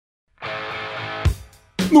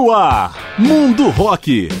No ar, Mundo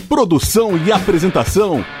Rock. Produção e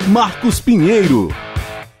apresentação, Marcos Pinheiro.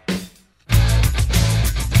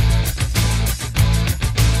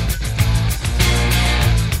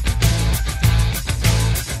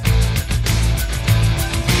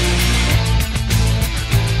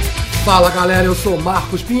 Fala galera, eu sou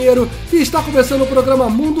Marcos Pinheiro e está começando o programa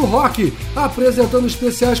Mundo Rock, apresentando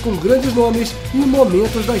especiais com grandes nomes e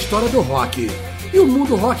momentos da história do rock. E o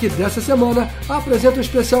Mundo Rock dessa semana apresenta um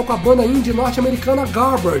especial com a banda indie norte-americana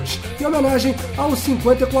Garbage, em homenagem aos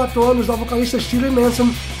 54 anos da vocalista Shirley Manson,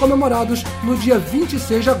 comemorados no dia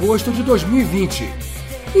 26 de agosto de 2020.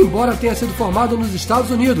 Embora tenha sido formado nos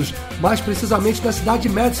Estados Unidos, mais precisamente na cidade de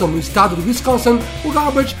Madison, no estado do Wisconsin, o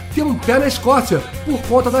Garbage tem um pé na Escócia, por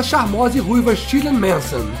conta da charmosa e ruiva Shirley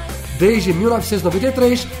Manson. Desde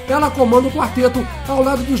 1993, ela comanda o quarteto ao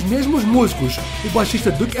lado dos mesmos músicos, o baixista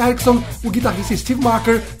Duke Erickson, o guitarrista Steve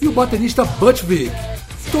Marker e o baterista Butch Vig.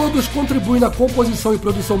 Todos contribuem na composição e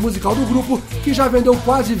produção musical do grupo, que já vendeu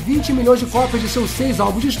quase 20 milhões de cópias de seus 6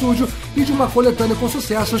 álbuns de estúdio e de uma coletânea com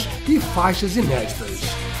sucessos e faixas inéditas.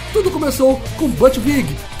 Tudo começou com Butch Vig,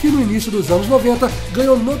 que no início dos anos 90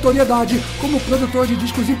 ganhou notoriedade como produtor de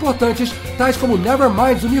discos importantes, tais como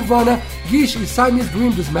Nevermind do Nirvana, Gish e Siamese Dream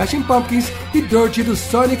dos Smashing Pumpkins e Dirty do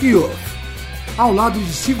Sonic Youth. Ao lado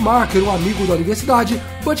de Steve Marker, um amigo da universidade,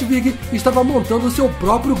 Butch Vig estava montando seu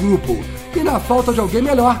próprio grupo. E na falta de alguém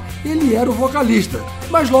melhor, ele era o vocalista.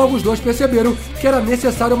 Mas logo os dois perceberam que era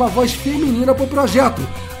necessária uma voz feminina para o projeto,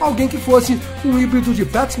 alguém que fosse um híbrido de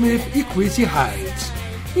Pat Smith e Chrissie Hynde.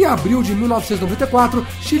 Em abril de 1994,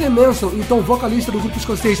 Shirley Manson, então vocalista do grupo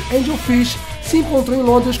escocês Angelfish, se encontrou em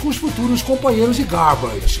Londres com os futuros companheiros de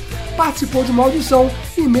Garbage. Participou de uma audição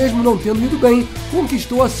e, mesmo não tendo ido bem,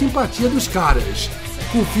 conquistou a simpatia dos caras.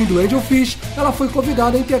 Com o fim do Angelfish, ela foi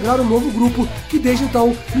convidada a integrar um novo grupo que desde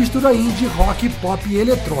então mistura indie, rock, pop e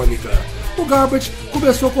eletrônica. O Garbage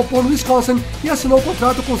começou a compor no Wisconsin e assinou um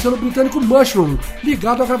contrato com o selo britânico Mushroom,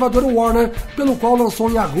 ligado à gravadora Warner, pelo qual lançou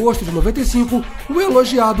em agosto de 95 o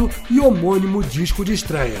elogiado e homônimo disco de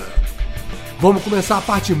estreia. Vamos começar a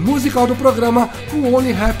parte musical do programa com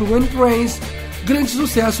Only Happy When It Rains, grande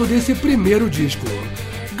sucesso desse primeiro disco.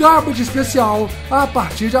 Garbage Especial, a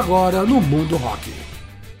partir de agora no Mundo Rock.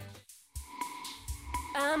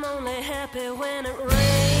 I'm only happy when it rains.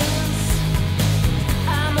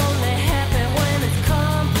 I'm only happy when it's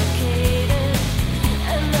complicated.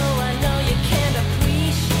 And though I know you can't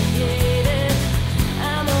appreciate it,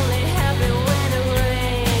 I'm only happy when it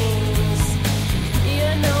rains. You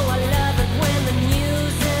know I love it when the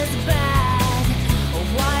news is bad.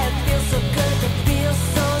 Why it feels so good to feel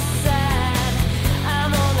so sad.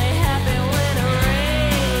 I'm only happy when it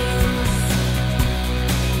rains.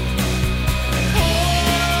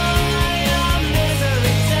 All your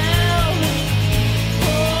misery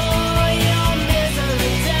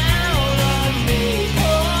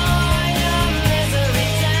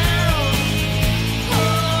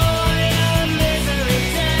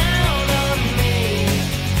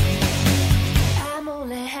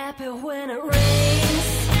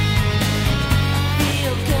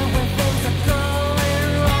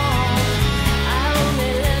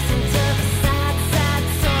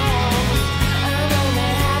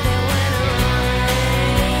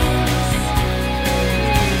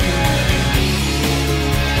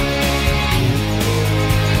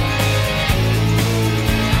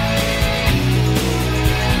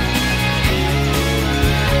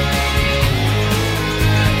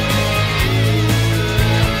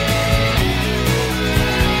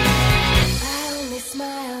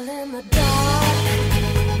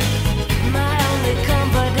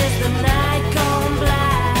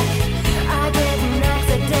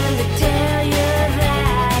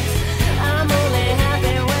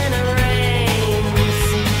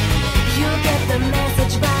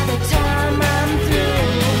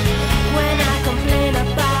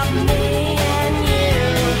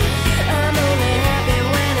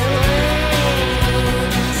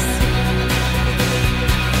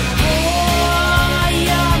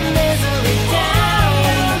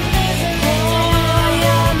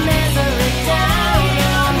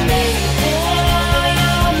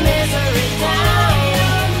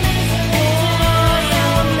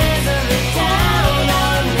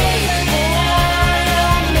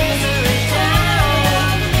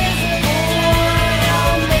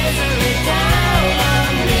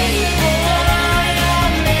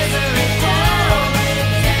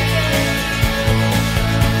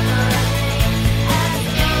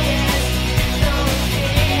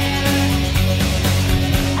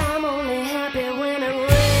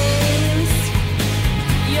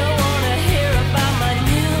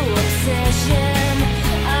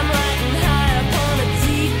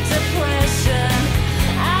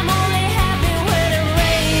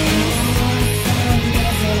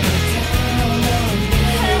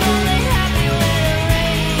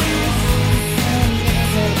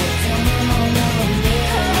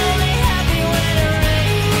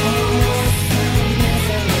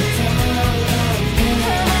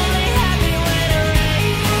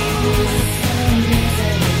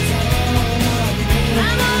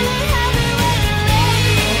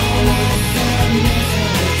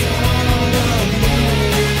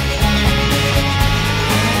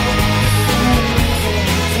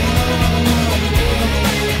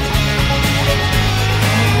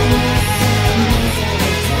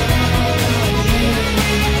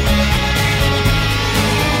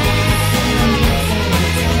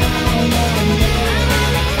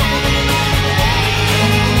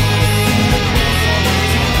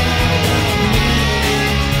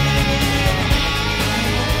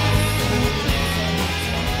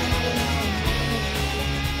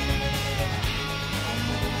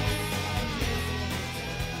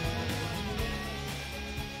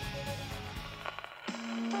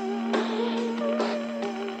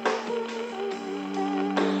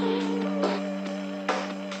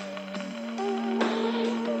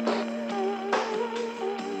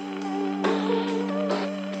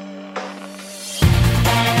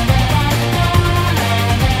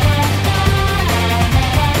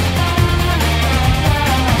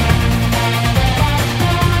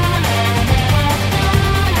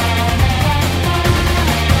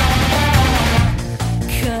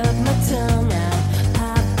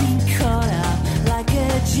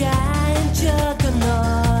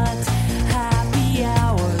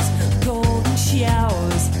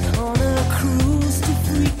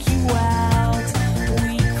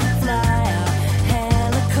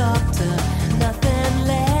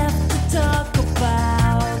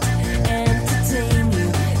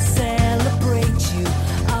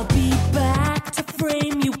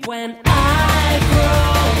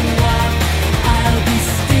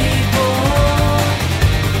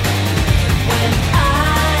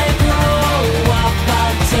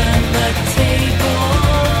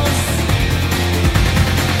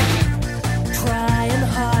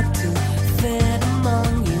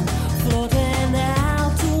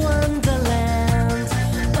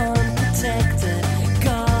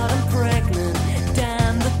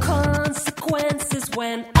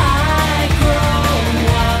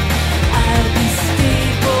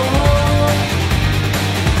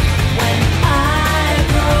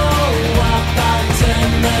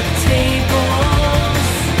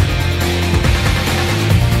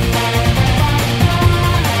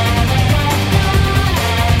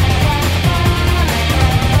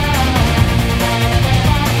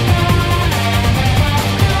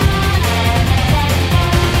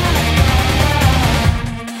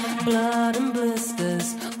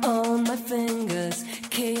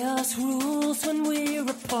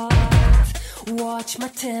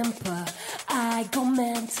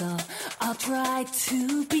I'll try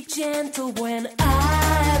to be gentle when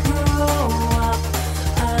I grow up.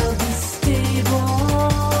 I'll be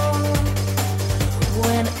stable.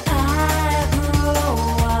 When I grow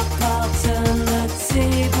up, I'll turn the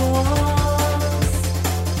tables.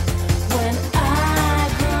 When I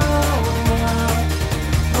grow up,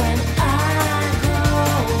 when I grow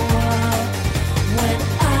up, when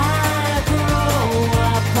I grow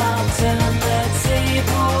up, I'll turn the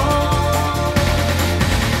tables.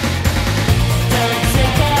 Don't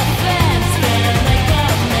take offense, better make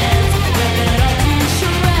amends. Rip it all to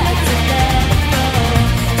shreds and let it go.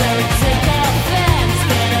 Don't take offense,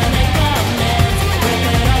 better make amends. Rip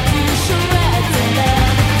it all to shreds and let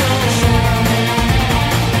it go.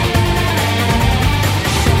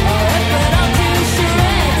 Rip it all to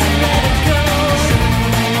shreds and let it go.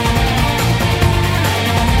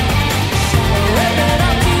 Rip it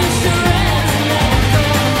all to shreds and let it go.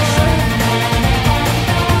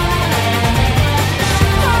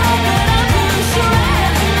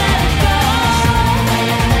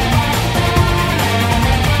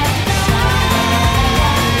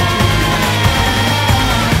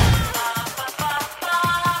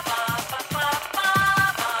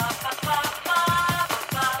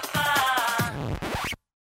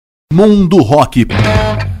 Mundo Rock.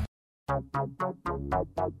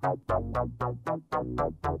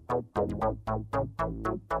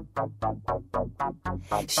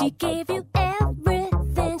 She gave you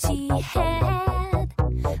everything she had,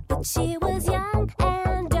 but she was young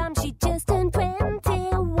and dumb. She just turned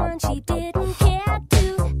 21. She didn't care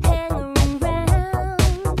to hang around.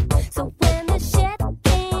 So when the shit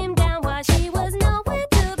came down, while she was nowhere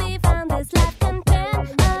to be found, this life can turn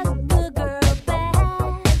a good girl bad.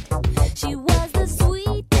 She was the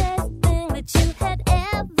sweetest thing that you had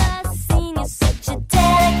ever seen. You're such a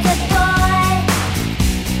delicate boy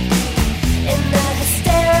in the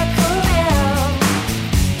hysterical realm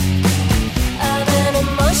of an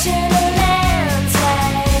emotional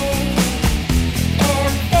landscape in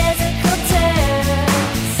physical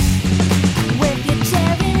terms. With your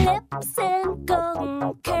cherry lips and golden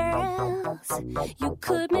curls, you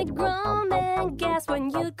could make grown men gasp when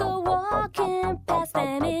you go walking past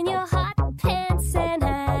them in your hot pants and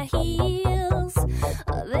high heels.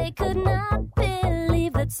 They could not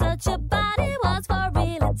believe that such a body was for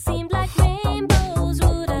real. It seemed like rainbows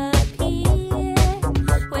would appear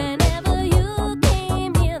whenever you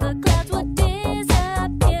came here. The clouds would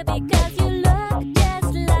disappear because you look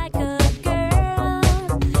just like a girl.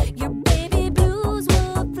 Your baby blues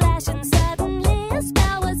would flash and suddenly a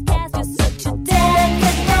spell was cast. You're such a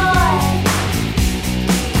delicate boy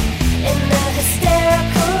in the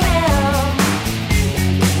hysterical realm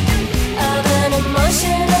of an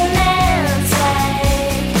emotional landscape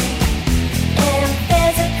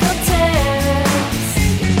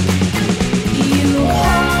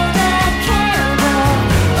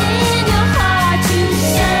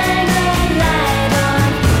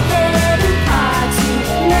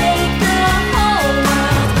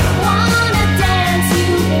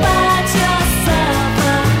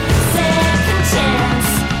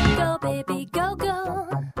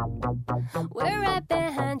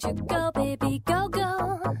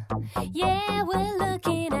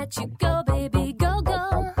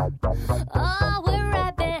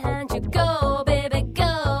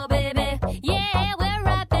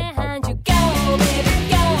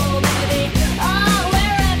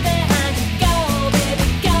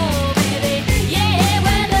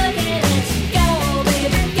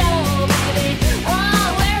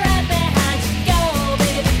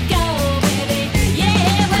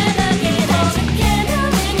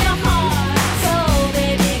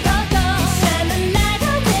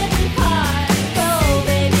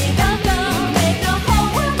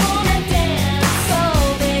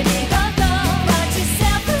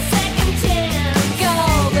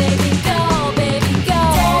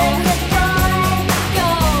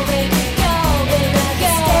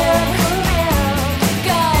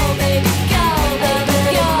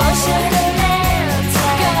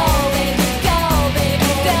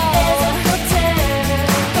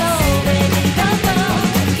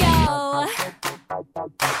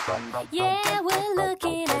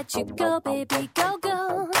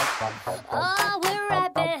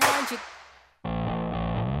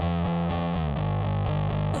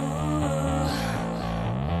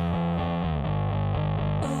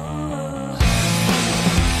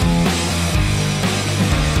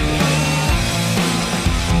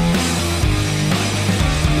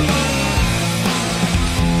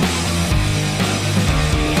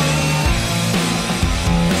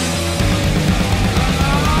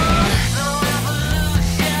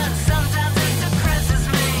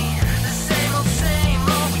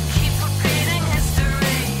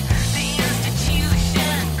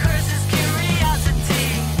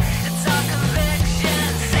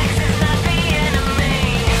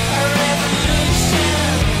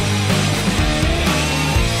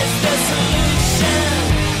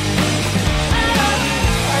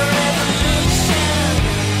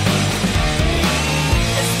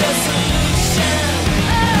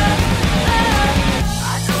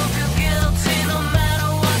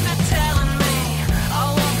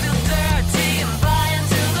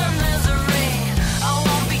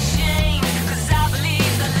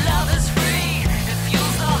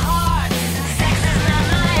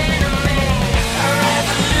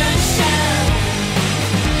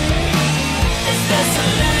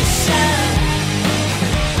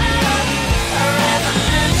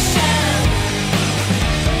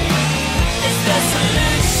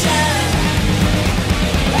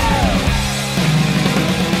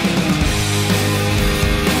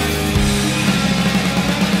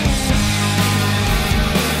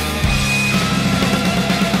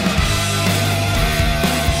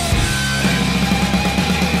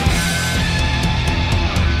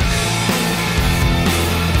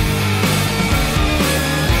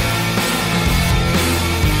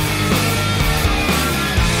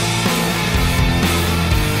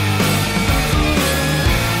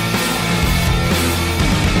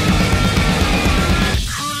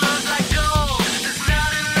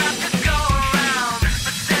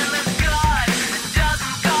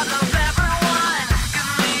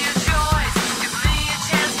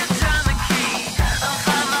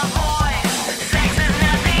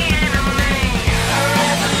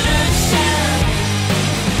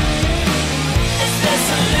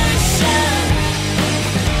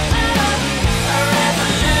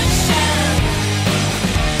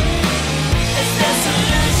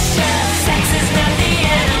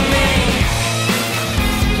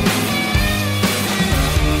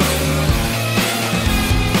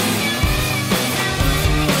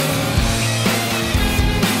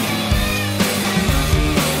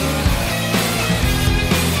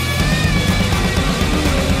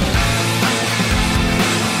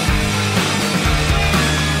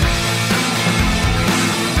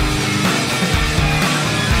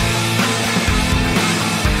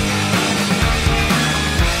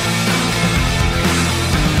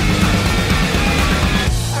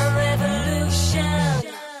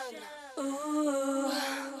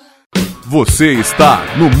Você está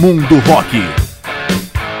no Mundo Rock.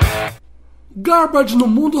 Garbage no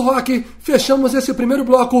Mundo Rock. Fechamos esse primeiro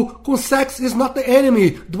bloco com Sex Is Not The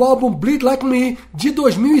Enemy, do álbum Bleed Like Me, de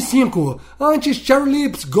 2005. Antes, Cherry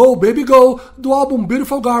Lips, Go Baby Go, do álbum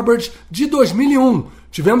Beautiful Garbage, de 2001.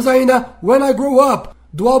 Tivemos ainda When I Grow Up,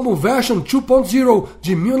 do álbum Version 2.0,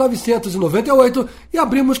 de 1998. E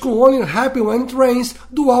abrimos com Only Happy When It Rains,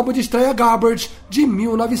 do álbum de estreia Garbage, de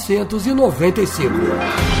 1995.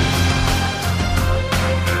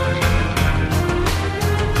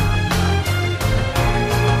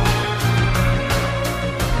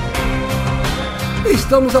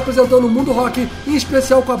 Estamos apresentando o Mundo Rock, em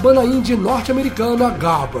especial com a banda indie norte-americana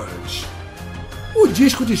Garbage. O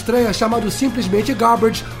disco de estreia, chamado simplesmente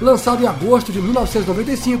Garbage, lançado em agosto de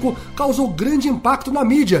 1995, causou grande impacto na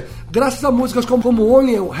mídia, graças a músicas como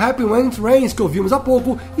Only Happy When It Rains, que ouvimos há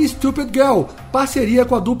pouco, e Stupid Girl, parceria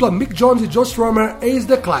com a dupla Mick Jones e Joe Strummer, ex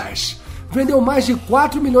The Clash. Vendeu mais de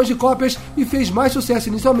 4 milhões de cópias e fez mais sucesso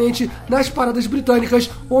inicialmente nas paradas britânicas,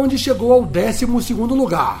 onde chegou ao 12º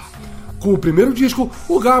lugar. Com o primeiro disco,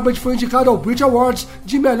 o Garbage foi indicado ao Brit Awards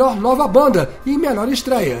de Melhor Nova Banda e Melhor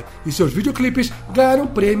Estreia, e seus videoclipes ganharam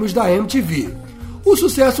prêmios da MTV. O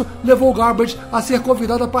sucesso levou o Garbage a ser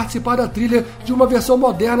convidado a participar da trilha de uma versão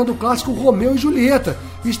moderna do clássico Romeu e Julieta,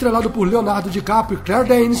 estrelado por Leonardo DiCaprio e Claire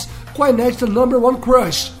Danes, com a inédita Number One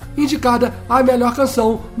Crush, indicada a melhor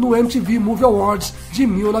canção no MTV Movie Awards de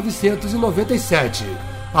 1997.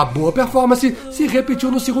 A boa performance se repetiu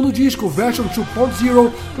no segundo disco, Version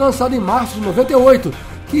 2.0, lançado em março de 98,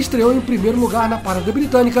 que estreou em primeiro lugar na parada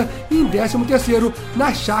britânica e em 13º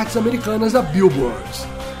nas charts americanas da Billboard.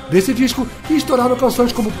 Desse disco, estouraram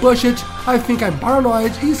canções como Push It, I Think I'm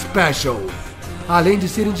Paranoid e Special. Além de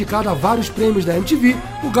ser indicado a vários prêmios da MTV,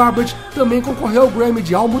 o Garbage também concorreu ao Grammy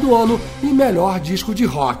de Álbum do Ano e Melhor Disco de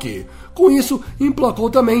Rock. Com isso, emplacou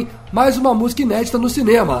também mais uma música inédita no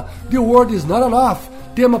cinema, The World Is Not Enough,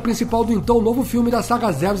 tema principal do então novo filme da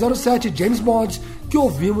saga 007 James Bond, que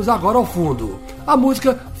ouvimos agora ao fundo. A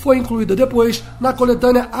música foi incluída depois na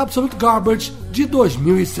coletânea Absolute Garbage de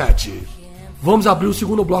 2007. Vamos abrir o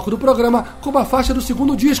segundo bloco do programa com a faixa do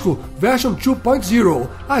segundo disco, Version 2.0,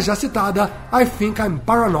 a já citada I Think I'm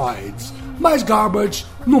Paranoid. Mais Garbage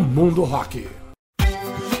no Mundo Rock.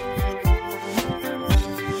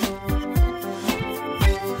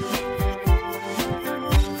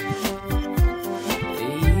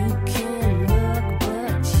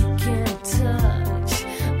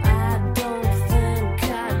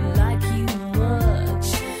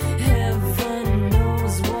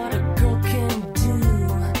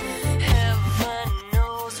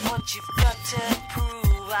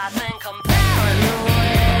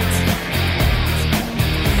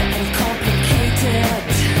 Complicated.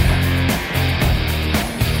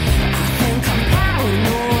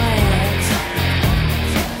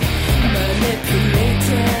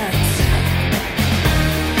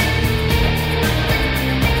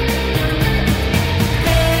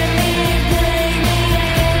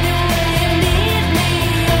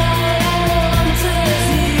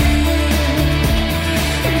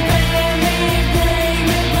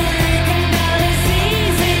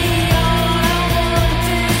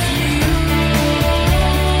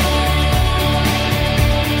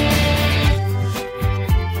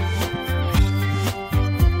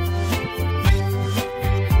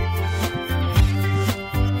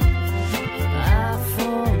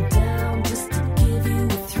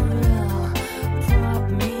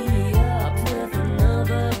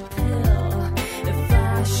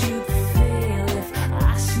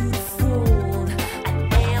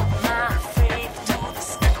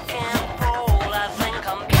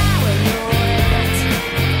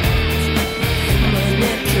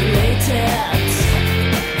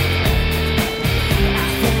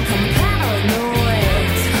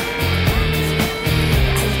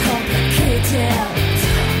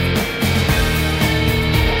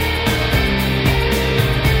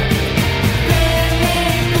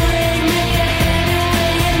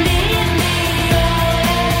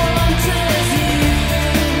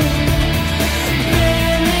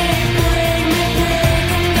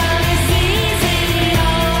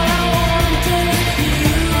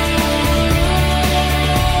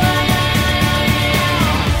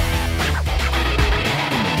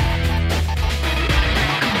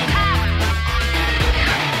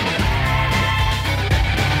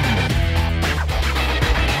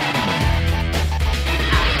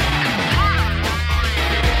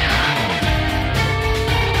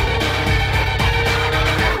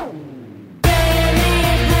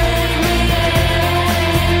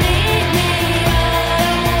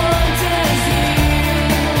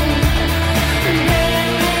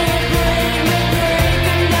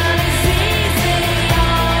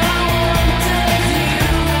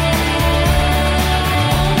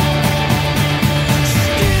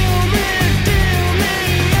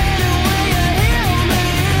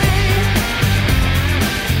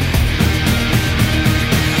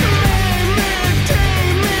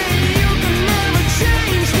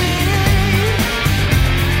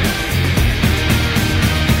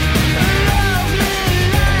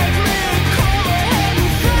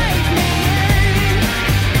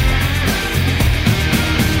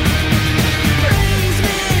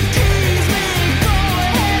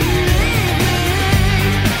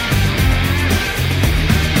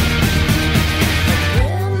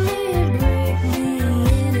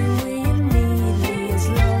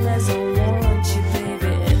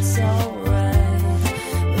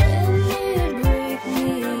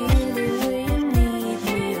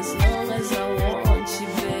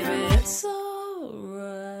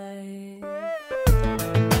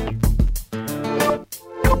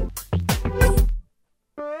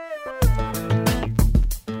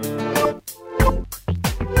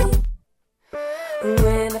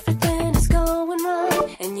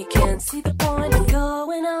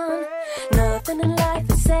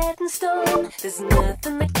 There's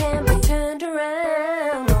nothing that can be turned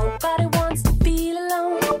around. Nobody wants to feel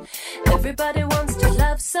alone. Everybody wants to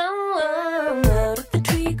love someone. Out of the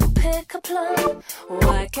tree go pick a plum.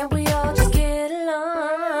 Why can't we all just get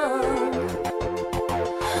along?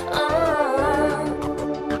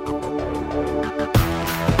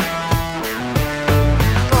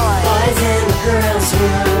 Boys in the girls'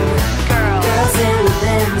 room, girls in the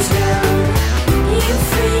men's room. You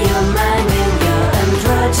free your mind and your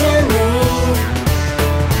androgyny.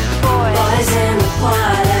 Boys in the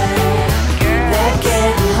party, they're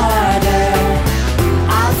getting harder.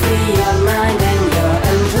 I'll free your mind and your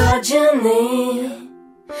androgyny.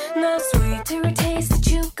 No sweeter taste that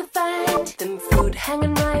you can find than fruit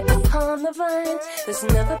hanging ripe upon the vine. There's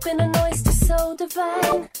never been an oyster so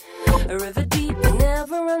divine, a river deep that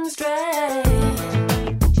never runs dry.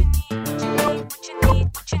 What you need, what you need,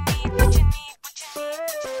 what you need, what you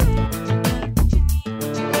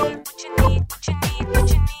need, what you need, what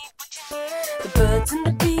you need. The birds and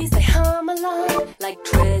the bees, they hum along like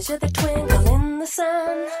treasure that twinkle in the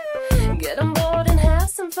sun. Get on board and have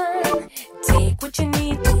some fun. Take what you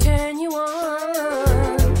need to turn you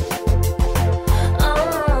on.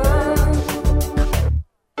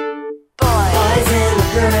 Boys in the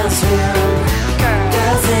girls' room,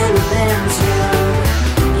 girls in the men's room.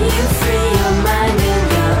 You free your mind and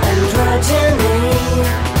your androgyny.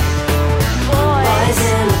 Boys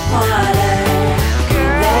in the party,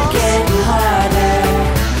 they're getting harder.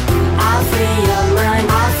 I'll free your mind,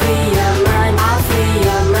 I'll free your mind, I'll free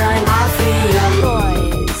your mind, I'll free your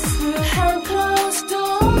boys. Behind closed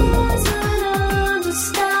doors and under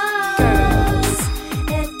stars.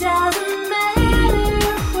 It doesn't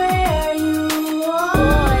matter where you are.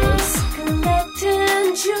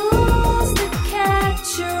 Collecting jewels that catch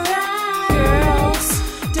your eyes.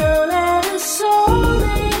 Don't let a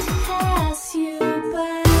soulmate pass you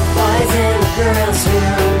by. Boys in the girls'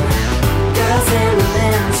 room, girls in the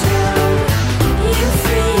men's room. You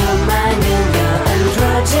free your mind and your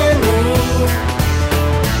androgyny.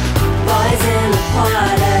 Boys in the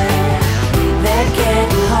party, they're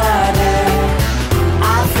getting harder.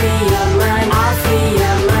 I'll free your mind, I'll free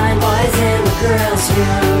your mind. Boys in the girls'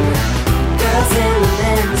 room, girls in the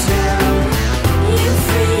men's room. You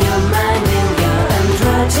free your mind and your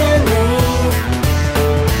androgyny.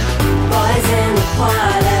 Boys in the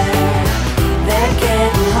party, they're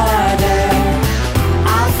getting harder.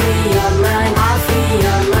 I'll free your mind, I'll free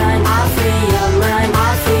your mind, I'll free your mind,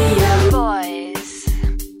 I'll free your boys,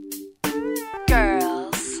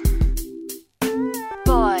 girls,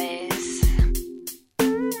 boys,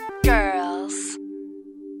 girls.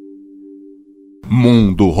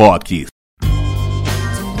 Mundo Rock.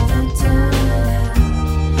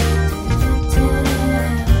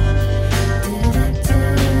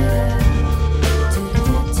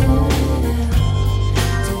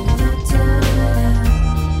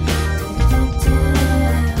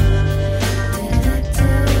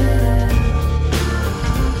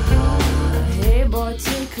 Hey boy,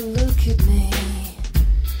 take a look at me.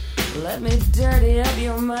 Let me dirty up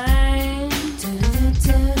your mind.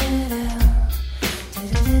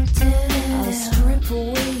 I'll strip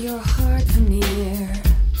away your heart veneer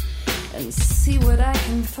and see what I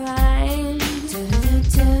can find. The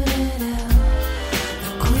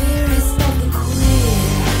queerest of the queer,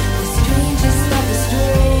 the strangest of the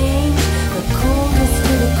strange, the coldest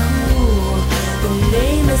of the cool, the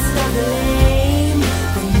lamest of the lame,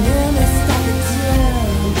 the numbest of the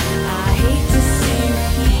dumb. I hate to see you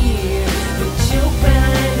here, the joke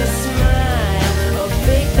behind the smile, a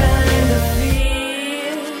fake behind the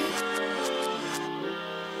fear.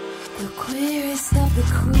 The queerest of the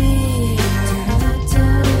queer.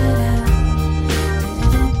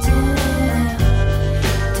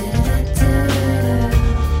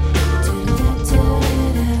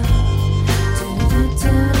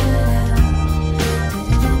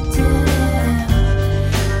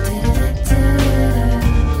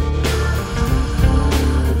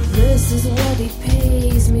 This is what he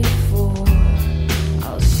pays me for.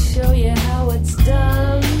 I'll show you how it's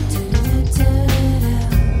done.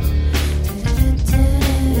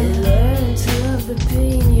 You learn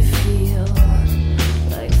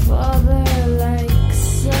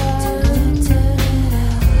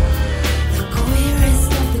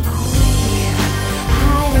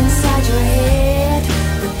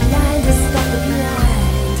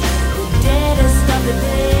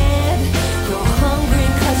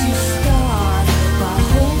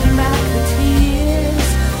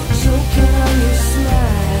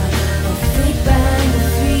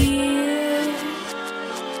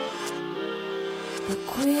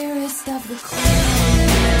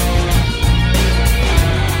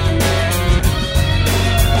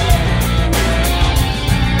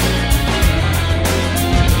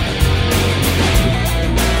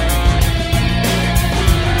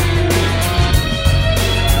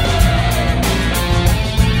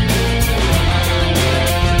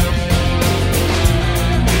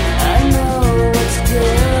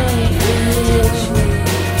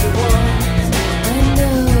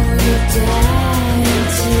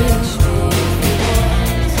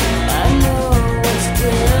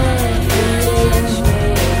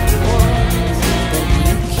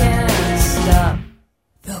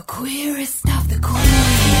of the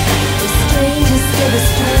queen, the strangest of the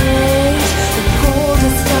strange, the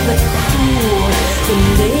coldest of the cool, the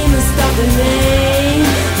lamest of the lame,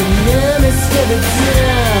 the numbest of the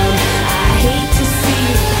dumb. I hate to see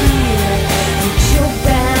you here, you choke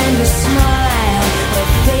behind the smile, the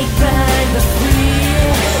fake behind the fear,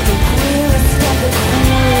 the queerest of the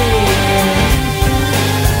queer,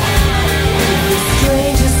 the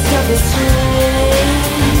strangest of the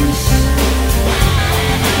strange,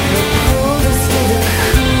 the coldest of the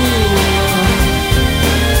cool.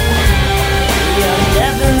 You're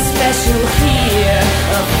nothing special here,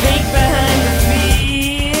 a fake behind the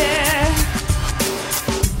fear,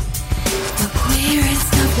 the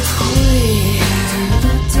queerest of the queer.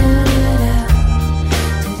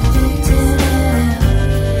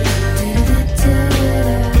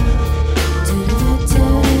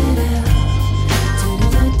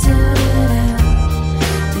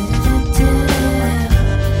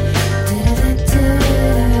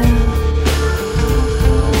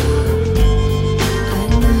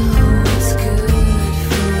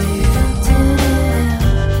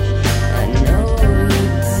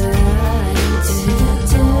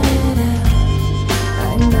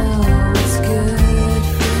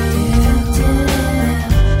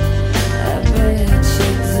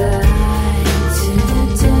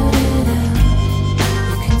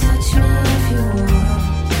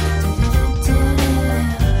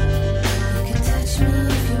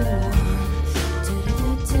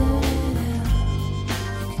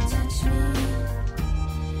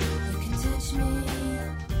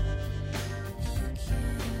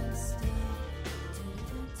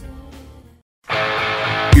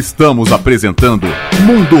 Estamos apresentando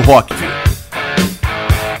Mundo Rock.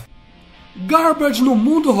 Garbage no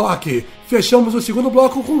Mundo Rock. Fechamos o segundo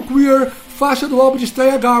bloco com Queer, faixa do álbum de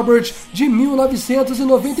estreia Garbage, de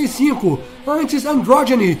 1995. Antes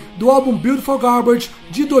Androgyny, do álbum Beautiful Garbage,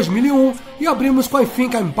 de 2001. E abrimos com I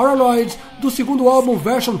Think I'm Paranoid, do segundo álbum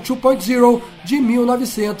Version 2.0, de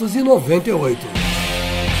 1998.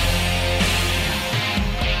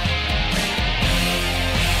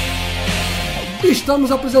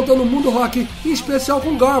 Estamos apresentando o Mundo Rock, em especial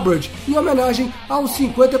com Garbage, em homenagem aos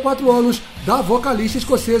 54 anos da vocalista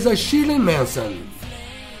escocesa Shirley Manson.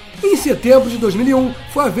 Em setembro de 2001,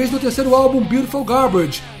 foi a vez do terceiro álbum Beautiful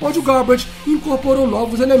Garbage, onde o Garbage incorporou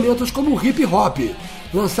novos elementos como o hip hop.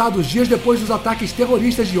 Lançados dias depois dos ataques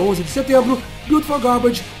terroristas de 11 de setembro, Beautiful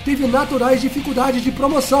Garbage teve naturais dificuldades de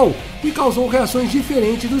promoção e causou reações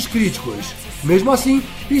diferentes dos críticos. Mesmo assim,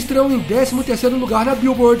 estreou em 13º lugar na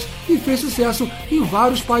Billboard e fez sucesso em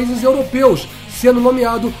vários países europeus, sendo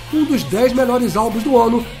nomeado um dos 10 melhores álbuns do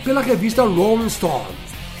ano pela revista Rolling Stone.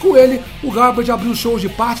 Com ele, o Garbage abriu shows de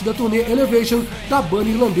parte da turnê Elevation da banda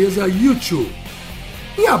irlandesa U2.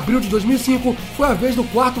 Em abril de 2005, foi a vez do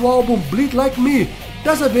quarto álbum Bleed Like Me,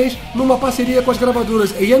 dessa vez numa parceria com as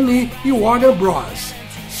gravadoras A&E e Warner Bros.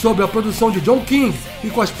 Sob a produção de John King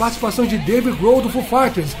e com as participações de Dave Grohl do Foo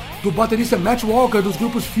Fighters, do baterista Matt Walker dos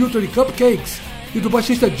grupos Filter e Cupcakes e do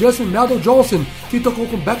baixista Justin Meldon Johnson, que tocou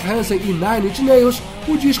com Beck Hansen e Nine Inch Nails,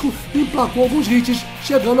 o disco emplacou alguns hits,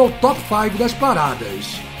 chegando ao top 5 das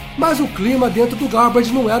paradas. Mas o clima dentro do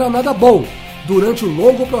Garbage não era nada bom. Durante o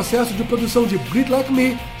longo processo de produção de Bleed Like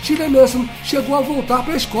Me, Shirley Manson chegou a voltar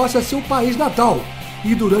para a Escócia, seu país natal,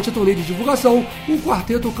 e durante a turnê de divulgação, o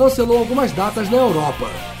quarteto cancelou algumas datas na Europa.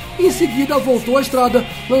 Em seguida, voltou à estrada,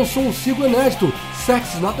 lançou um single inédito,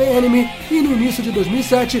 Sex is Not the Enemy, e no início de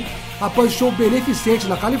 2007, após show beneficente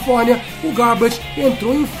na Califórnia, o Garbage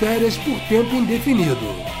entrou em férias por tempo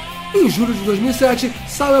indefinido. Em julho de 2007,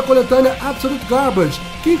 saiu a coletânea Absolute Garbage,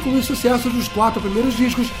 que inclui sucessos dos 4 primeiros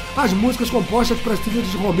discos, as músicas compostas para as trilhas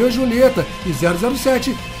de Romeo e Julieta e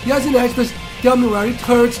 007, e as inéditas Tell Me Where It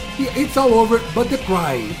Hurts e It's All Over But The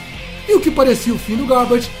Crying. E o que parecia o fim do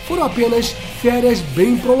Garbage foram apenas férias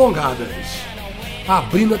bem prolongadas.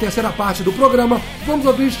 Abrindo a terceira parte do programa, vamos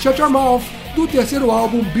ouvir Shut Your Mouth, do terceiro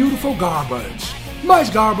álbum Beautiful Garbage. Mais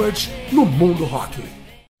Garbage no Mundo Rock.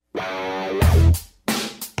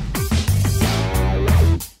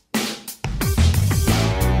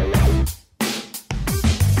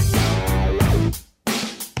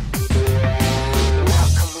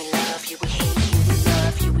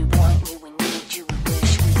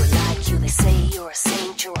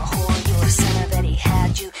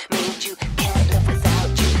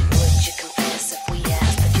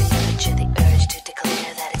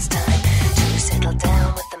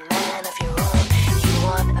 Down with the man of your own. You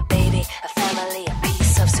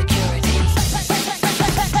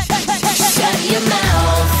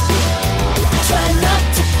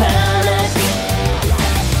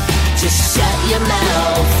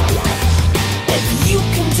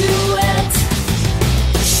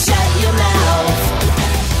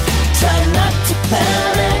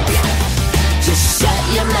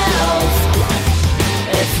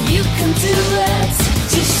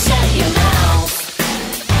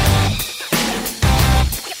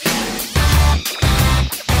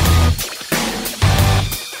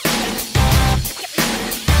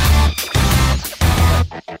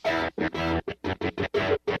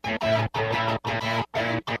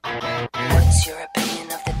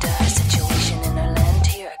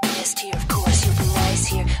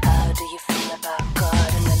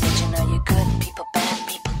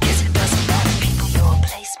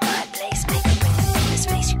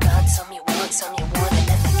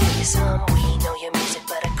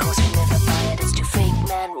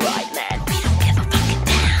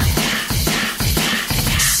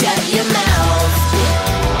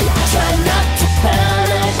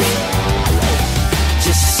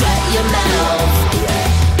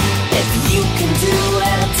you can do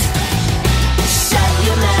it, shut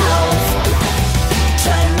your mouth.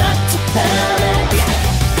 Try not to panic,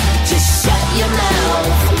 just shut your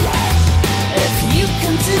mouth. If you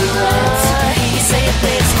can do it, you say you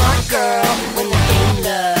play a smart girl when they ain't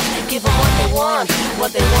love. Give them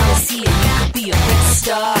what they want to see, and you could be a big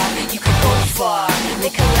star. You could go far,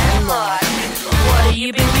 make a landmark. What have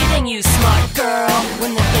you been reading, you smart girl?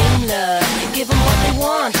 When they ain't love, give them what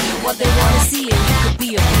they want to see, and you could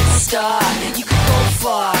be a big star. You could go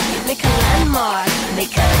far, make a landmark,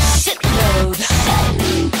 make a shitload.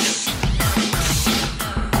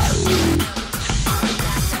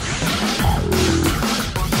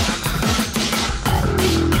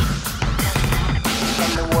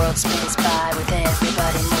 Spins by with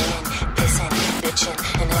everybody moving, pissing, bitching,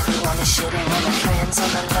 and everyone is shitting on the friends, on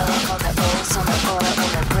the love, on the oaths, on the order, on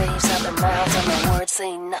the graves, on the mouths, on the words,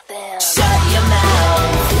 say nothing. Shut your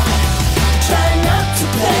mouth. Try not to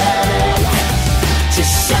panic.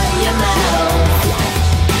 Just shut your mouth.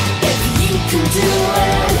 If you can do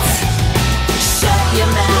it, shut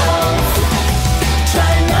your mouth.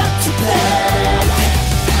 Try not to panic.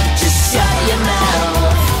 Just shut your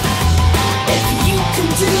mouth. If you can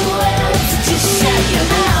do it, just shut your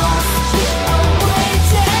mouth. I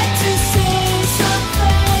wanted to say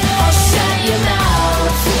something. Oh, shut your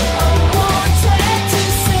mouth. I wanted to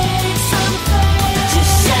say something.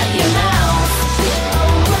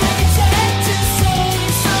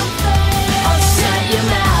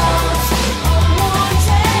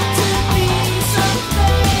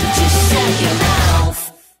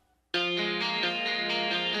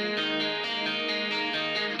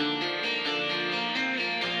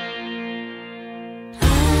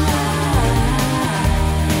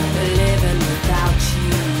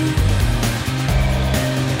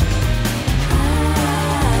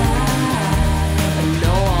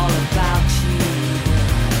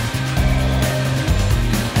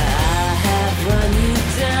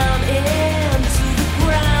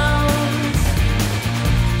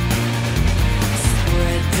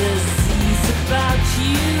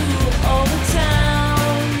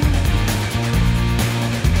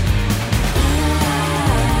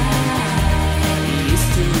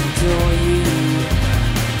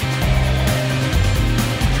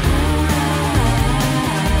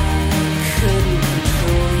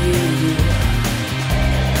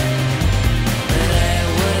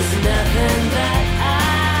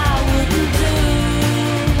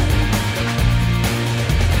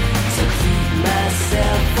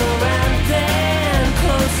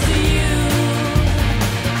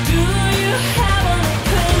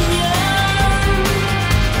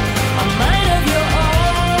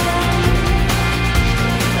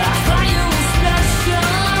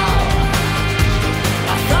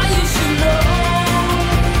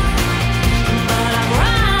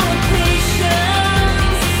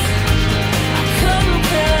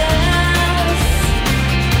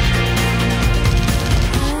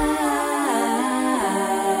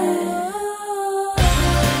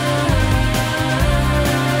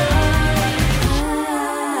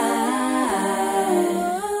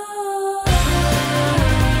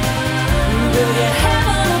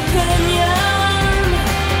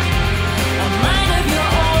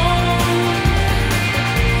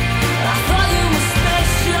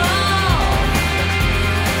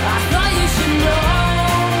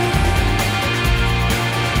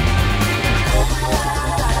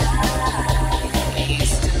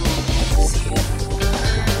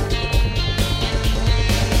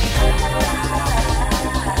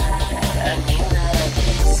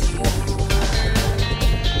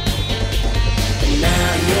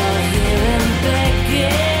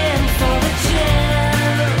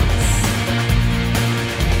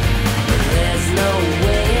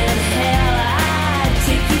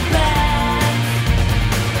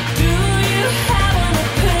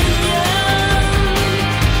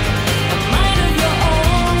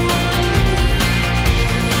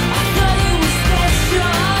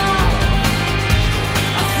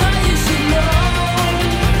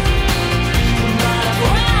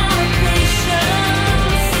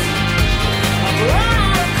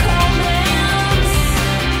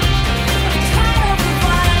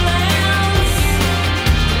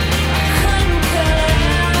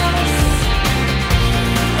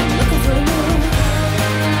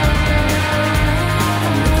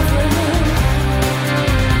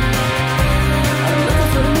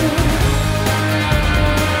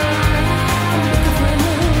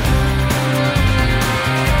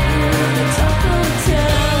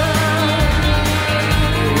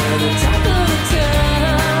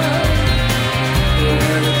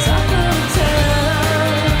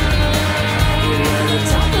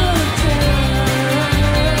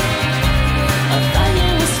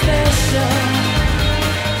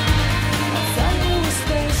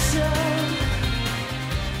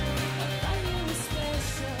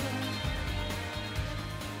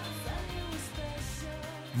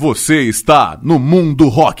 Você está no Mundo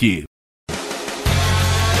Rock.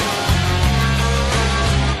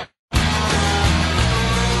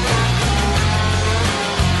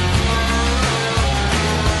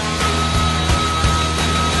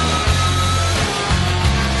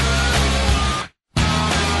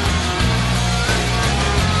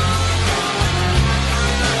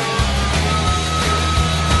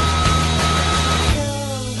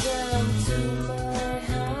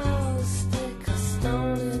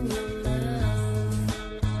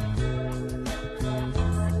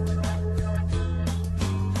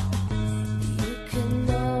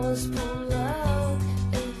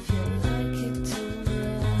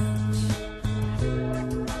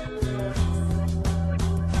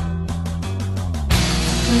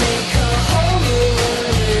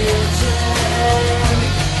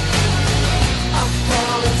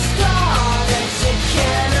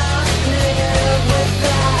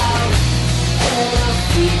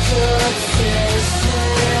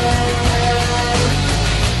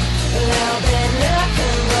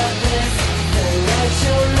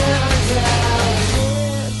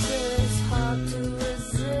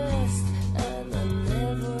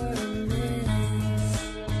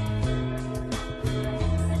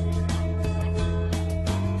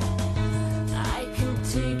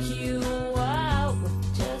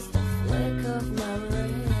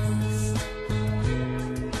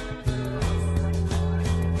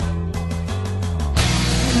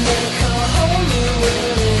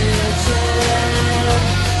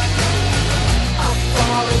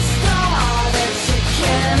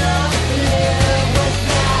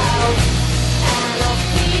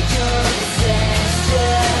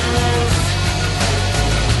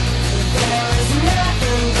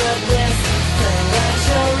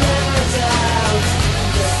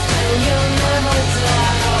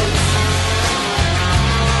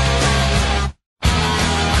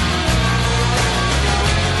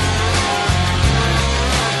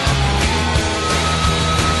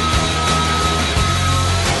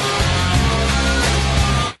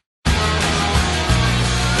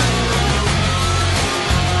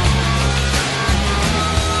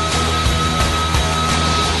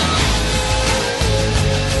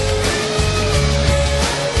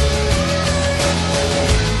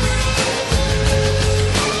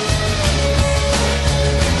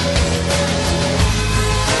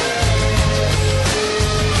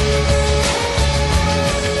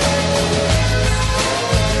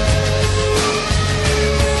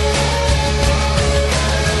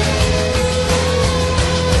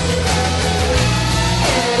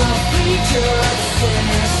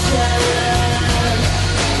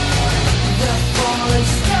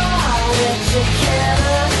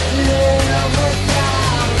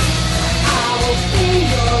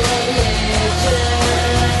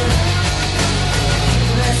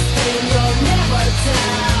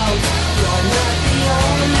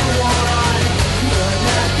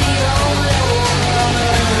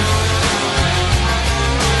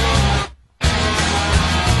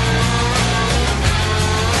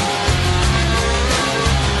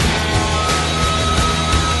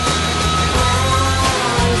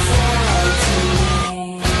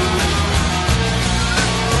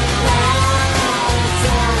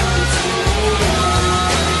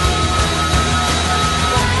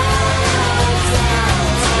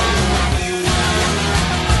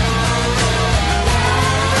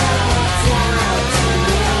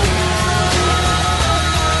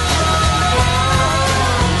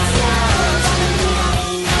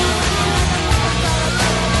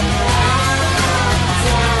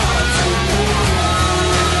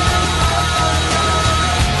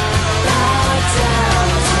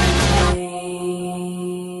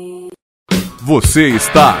 Você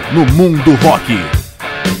está no Mundo Rock.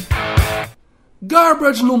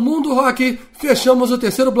 Garbage no Mundo Rock. Fechamos o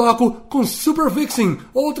terceiro bloco com Super Vixen,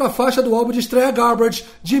 outra faixa do álbum de estreia Garbage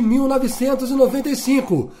de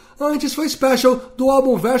 1995. Antes foi Special, do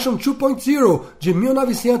álbum Version 2.0 de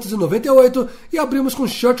 1998, e abrimos com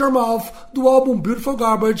Shut Your Mouth, do álbum Beautiful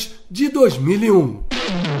Garbage de 2001.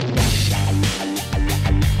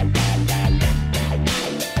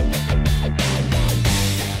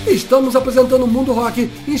 Estamos apresentando o Mundo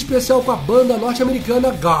Rock, em especial com a banda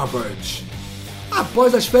norte-americana Garbage.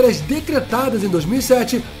 Após as férias decretadas em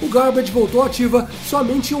 2007, o Garbage voltou ativa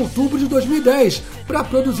somente em outubro de 2010 para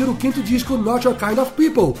produzir o quinto disco Not Your Kind of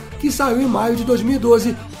People, que saiu em maio de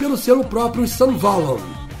 2012 pelo selo próprio Sun Valon.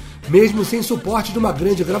 Mesmo sem suporte de uma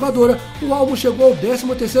grande gravadora, o álbum chegou ao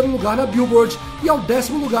 13º lugar na Billboard e ao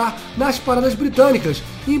 10º lugar nas paradas britânicas,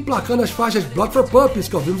 emplacando as faixas Blood for Puppies,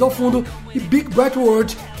 que ouvimos ao fundo, e Big Bright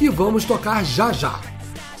World, que vamos tocar já já.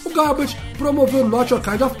 O O Garbage promoveu Not Your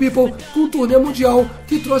Kind of People com um turnê mundial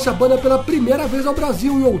que trouxe a banda pela primeira vez ao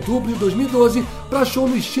Brasil em outubro de 2012 para show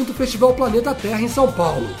no extinto Festival Planeta Terra em São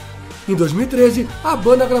Paulo. Em 2013, a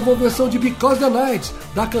banda gravou a versão de Because the Night,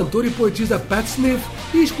 da cantora e poetisa Pat Smith,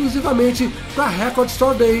 exclusivamente para Record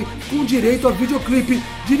Store Day, com direito a videoclipe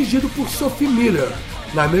dirigido por Sophie Miller.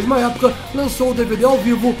 Na mesma época, lançou o DVD ao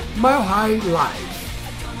vivo Mile High Live.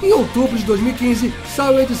 Em outubro de 2015,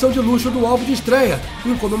 saiu a edição de luxo do álbum de estreia,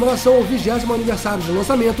 em comemoração ao 20º aniversário de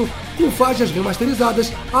lançamento, com faixas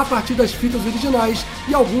remasterizadas a partir das fitas originais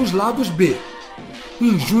e alguns lados B.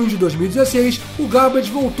 Em junho de 2016, o Garbage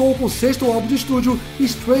voltou com o 6º álbum de estúdio,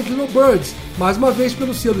 Strange Little Birds, mais uma vez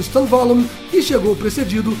pelo selo Stun Volume, e chegou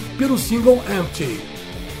precedido pelo single Empty.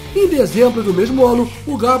 Em dezembro do mesmo ano,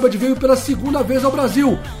 o Garbage veio pela segunda vez ao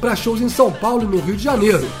Brasil, para shows em São Paulo e no Rio de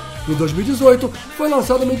Janeiro. Em 2018, foi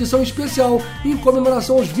lançada uma edição especial em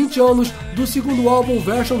comemoração aos 20 anos do segundo álbum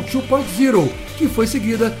Version 2.0, que foi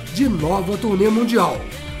seguida de nova turnê mundial.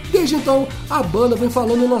 Desde então, a banda vem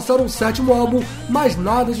falando em lançar um 7º álbum, mas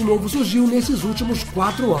nada de novo surgiu nesses últimos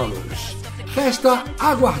 4 anos. Resta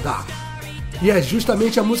aguardar. E é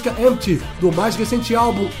justamente a música Empty, do mais recente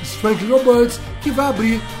álbum Strange Little Birds, que vai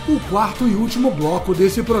abrir o 4º e último bloco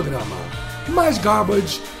desse programa. Mais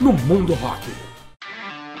Garbage no Mundo Rock.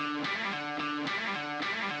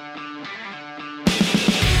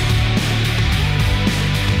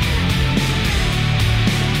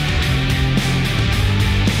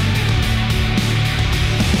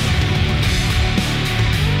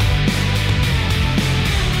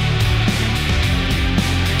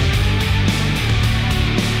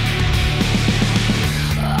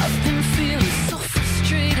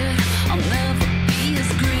 I'll never be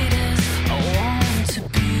as great as I want to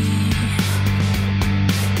be.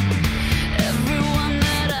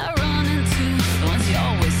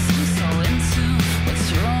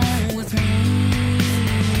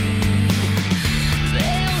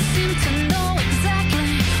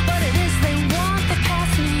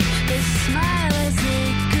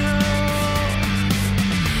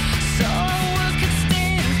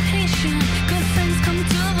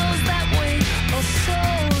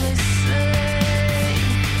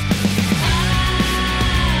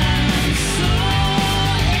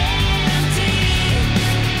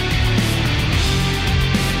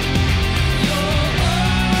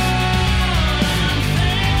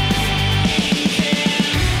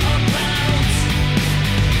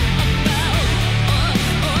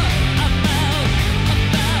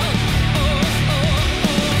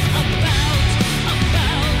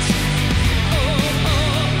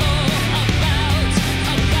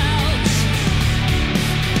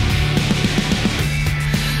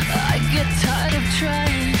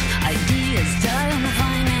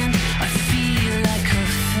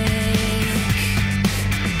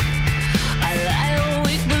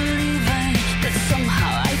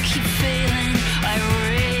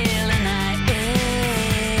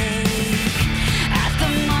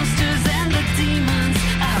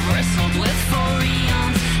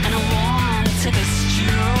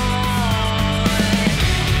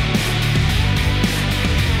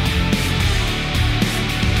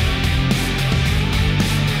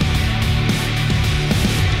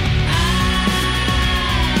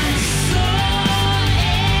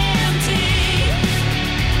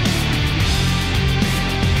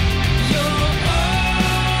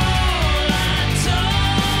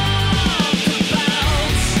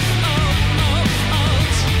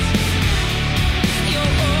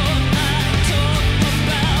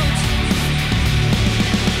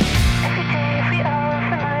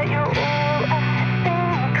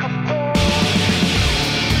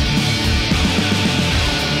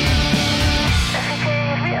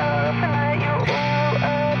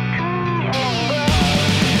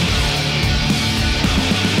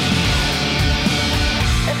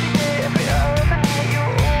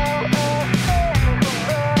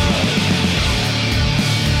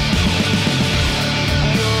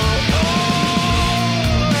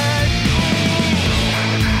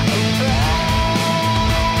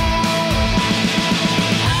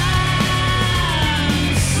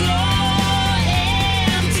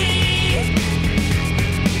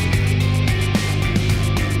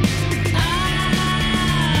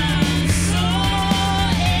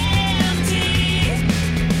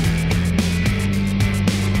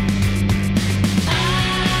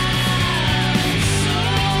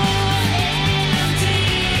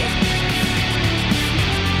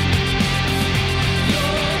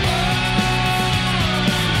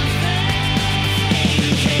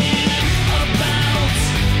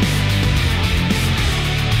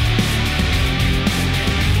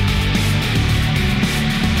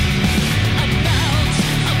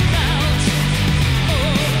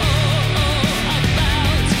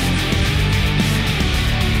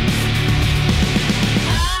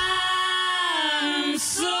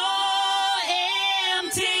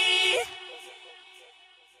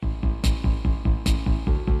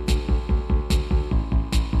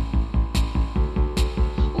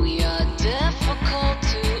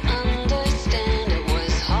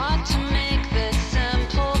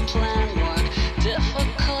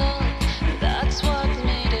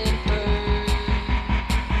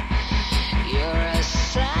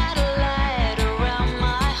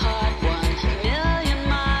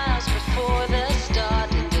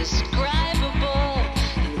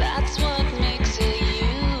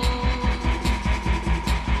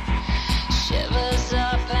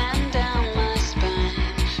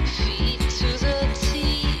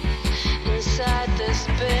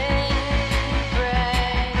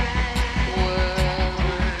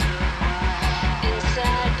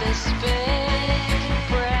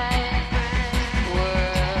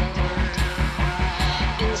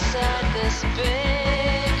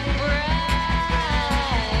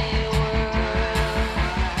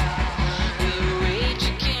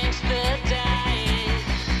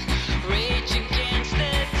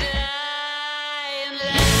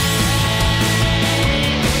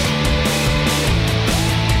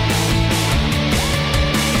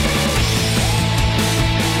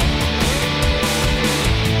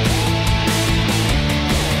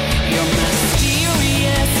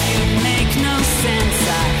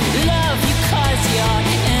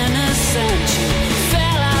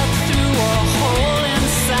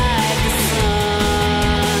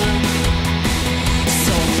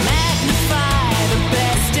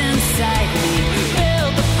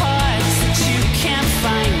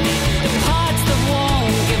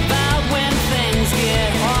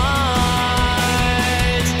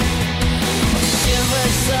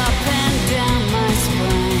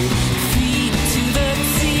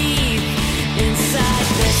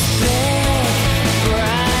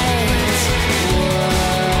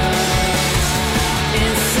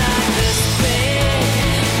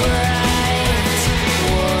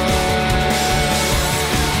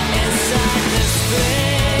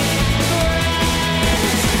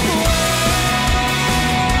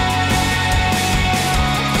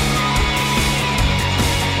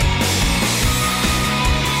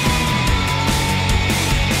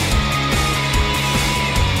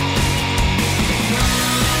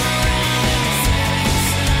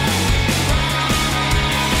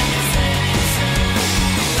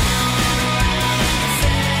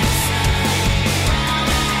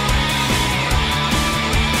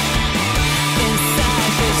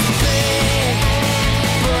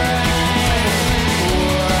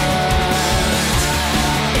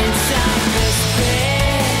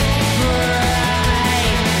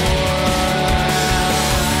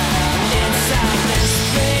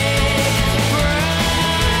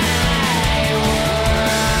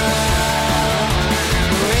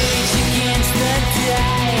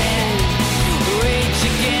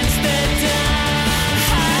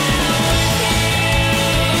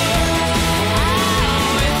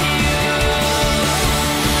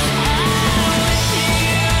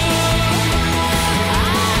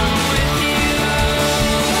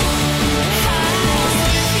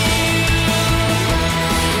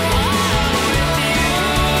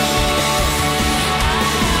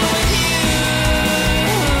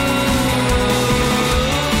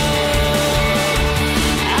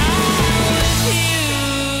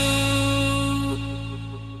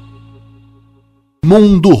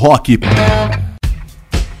 Mundo Rock.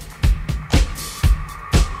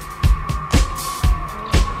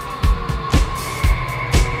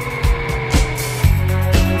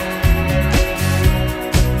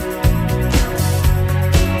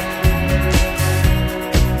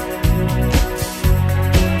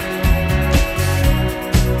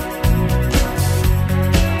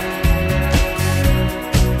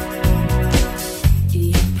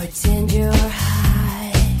 Pretend you're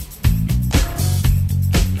high.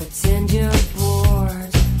 Pretend you're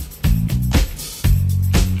bored.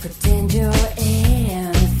 Pretend you're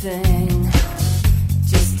anything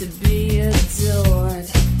just to be adored.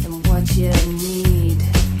 And what you need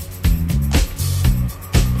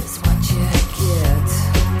is what you get.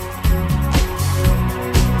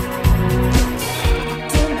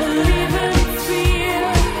 Don't believe in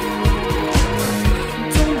fear.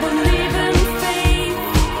 Don't believe in faith.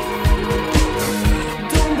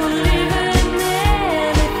 Don't believe in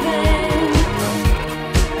anything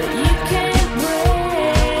that you can't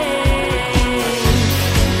break.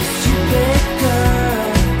 Stupid girl.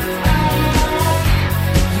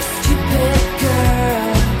 You stupid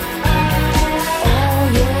girl. All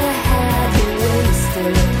you had, you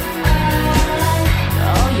wasted.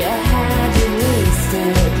 All you had, you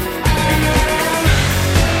wasted.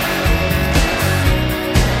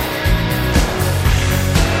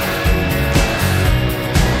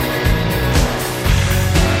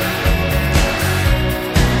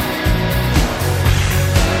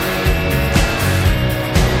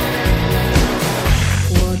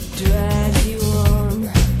 What drives you on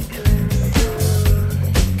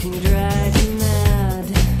can drive you mad.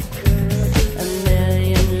 A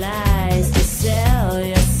million lies to sell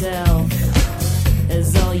yourself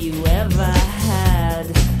is all you ever had.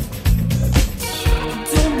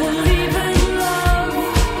 Don't believe in love.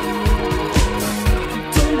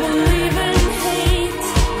 Don't believe in hate.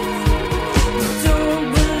 Don't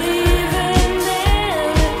believe in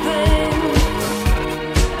anything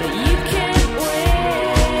that you can't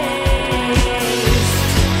waste.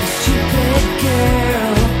 Stupid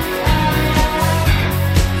girl.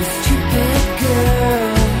 You stupid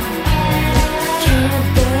girl. Can't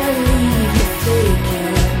believe you fake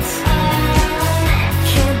it.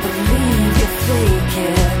 Can't believe you fake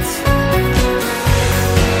it.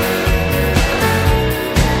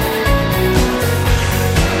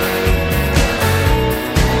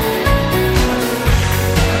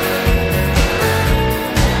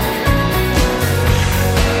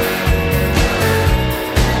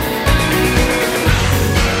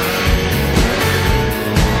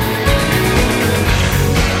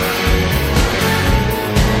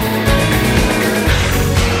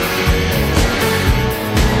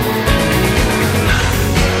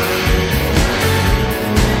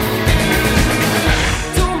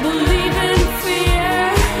 Don't believe in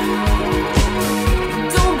fear.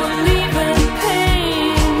 Don't believe in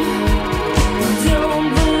pain. Don't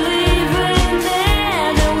believe in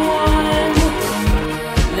anyone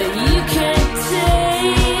that you can't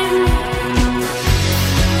tame.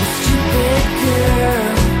 Stupid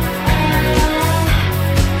girl.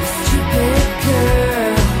 Stupid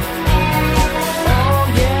girl. All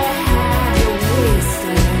you had, you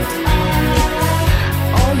wasted.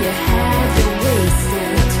 All you had, you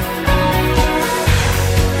wasted.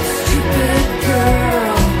 Stupid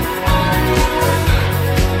girl.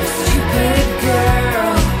 Stupid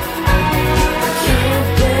girl. Can't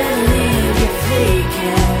believe you fake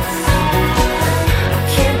it.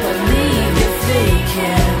 Can't believe you fake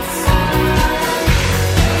it.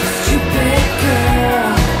 Stupid girl.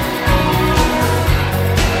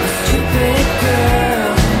 Stupid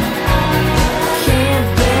girl. Can't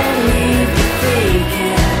believe you fake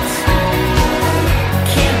it.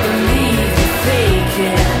 Can't believe you fake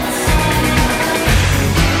it.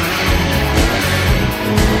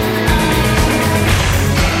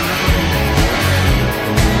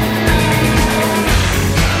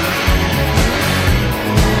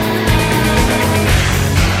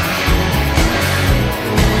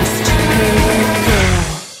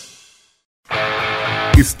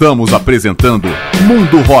 Estamos apresentando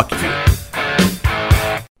Mundo Rock.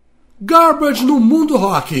 Garbage no Mundo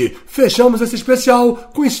Rock. Fechamos esse especial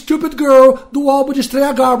com Stupid Girl do álbum de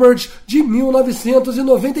estreia Garbage de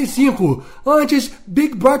 1995. Antes,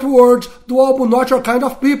 Big Bright World do álbum Not Your Kind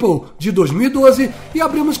of People de 2012 e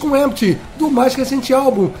abrimos com Empty do mais recente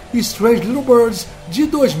álbum Strange Little Birds de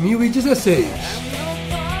 2016.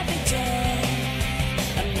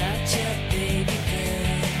 I'm not your baby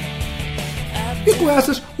girl. I've E com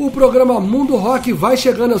essas, o programa Mundo Rock vai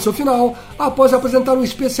chegando ao seu final, após apresentar um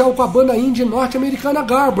especial com a banda indie norte-americana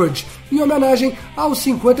Garbage, em homenagem aos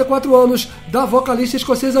 54 anos da vocalista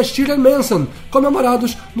escocesa Shirley Manson,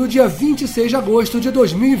 comemorados no dia 26 de agosto de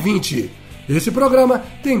 2020. Esse programa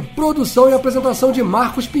tem produção e apresentação de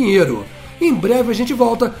Marcos Pinheiro. Em breve a gente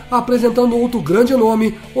volta apresentando outro grande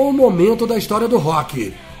nome ou momento da história do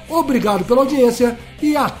rock. Obrigado pela audiência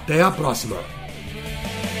e até a próxima.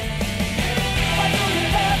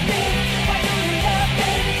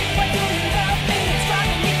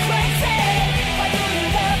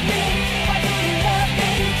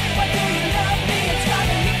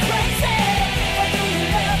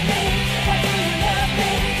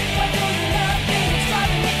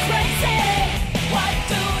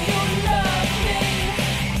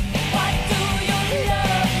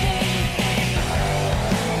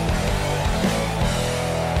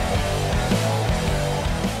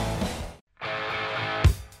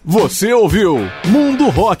 Você ouviu Mundo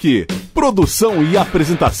Rock. Produção e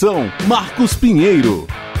apresentação Marcos Pinheiro.